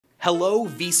Hello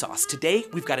Vsauce. Today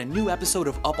we've got a new episode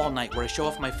of Up All Night where I show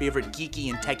off my favorite geeky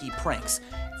and techie pranks.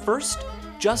 First,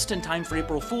 just in time for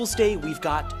April Fool's Day, we've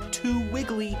got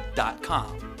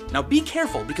 2wiggly.com. Now be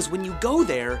careful because when you go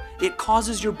there, it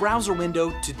causes your browser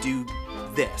window to do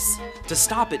this. To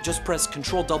stop it, just press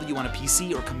Ctrl-W on a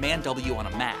PC or Command-W on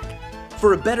a Mac.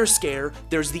 For a better scare,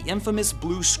 there's the infamous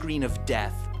blue screen of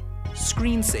death.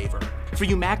 Screensaver. For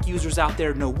you Mac users out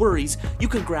there, no worries, you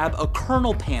can grab a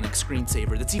kernel panic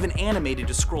screensaver that's even animated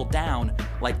to scroll down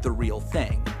like the real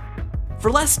thing. For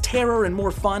less terror and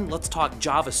more fun, let's talk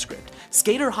JavaScript.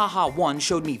 SkaterHaha1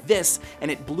 showed me this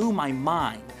and it blew my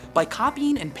mind. By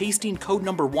copying and pasting code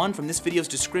number 1 from this video's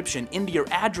description into your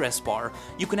address bar,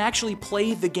 you can actually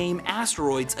play the game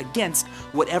Asteroids against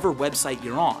whatever website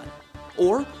you're on.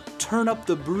 Or turn up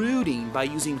the brooding by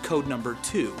using code number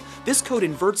 2. This code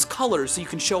inverts colors so you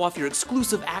can show off your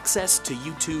exclusive access to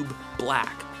YouTube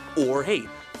Black. Or hey,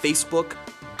 Facebook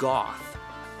Goth.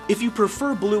 If you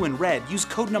prefer blue and red, use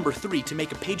code number 3 to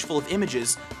make a page full of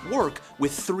images work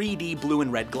with 3D blue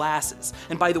and red glasses.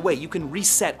 And by the way, you can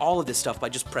reset all of this stuff by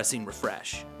just pressing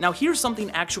refresh. Now here's something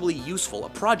actually useful, a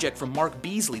project from Mark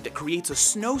Beasley that creates a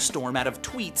snowstorm out of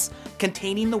tweets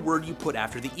containing the word you put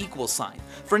after the equal sign.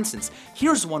 For instance,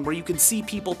 here's one where you can see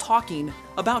people talking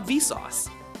about Vsauce.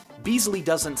 Beasley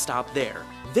doesn't stop there.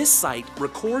 This site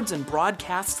records and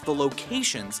broadcasts the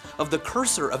locations of the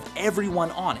cursor of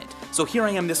everyone on it. So here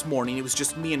I am this morning, it was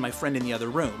just me and my friend in the other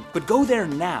room. But go there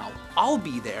now. I'll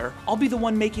be there. I'll be the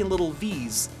one making little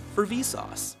V's for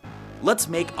Vsauce. Let's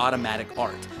make automatic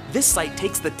art. This site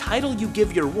takes the title you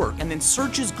give your work and then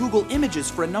searches Google Images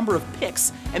for a number of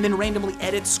pics and then randomly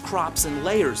edits, crops, and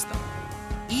layers them.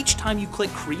 Each time you click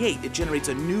create, it generates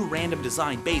a new random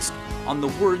design based on the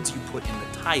words you put in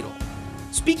the title.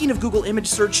 Speaking of Google image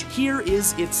search, here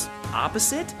is its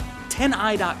opposite.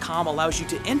 10i.com allows you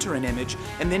to enter an image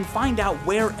and then find out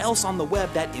where else on the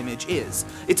web that image is.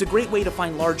 It's a great way to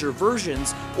find larger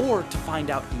versions or to find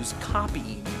out who's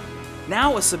copying you.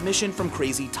 Now a submission from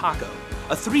Crazy Taco.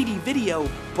 A 3D video,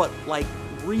 but like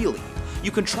really.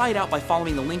 You can try it out by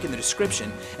following the link in the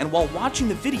description, and while watching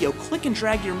the video, click and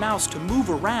drag your mouse to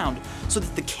move around so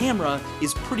that the camera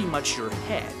is pretty much your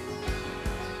head.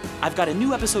 I've got a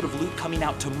new episode of Loot coming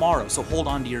out tomorrow, so hold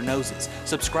on to your noses.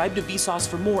 Subscribe to Vsauce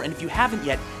for more, and if you haven't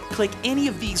yet, click any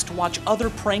of these to watch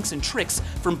other pranks and tricks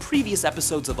from previous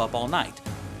episodes of Up All Night.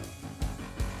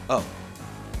 Oh,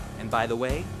 and by the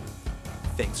way,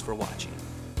 thanks for watching.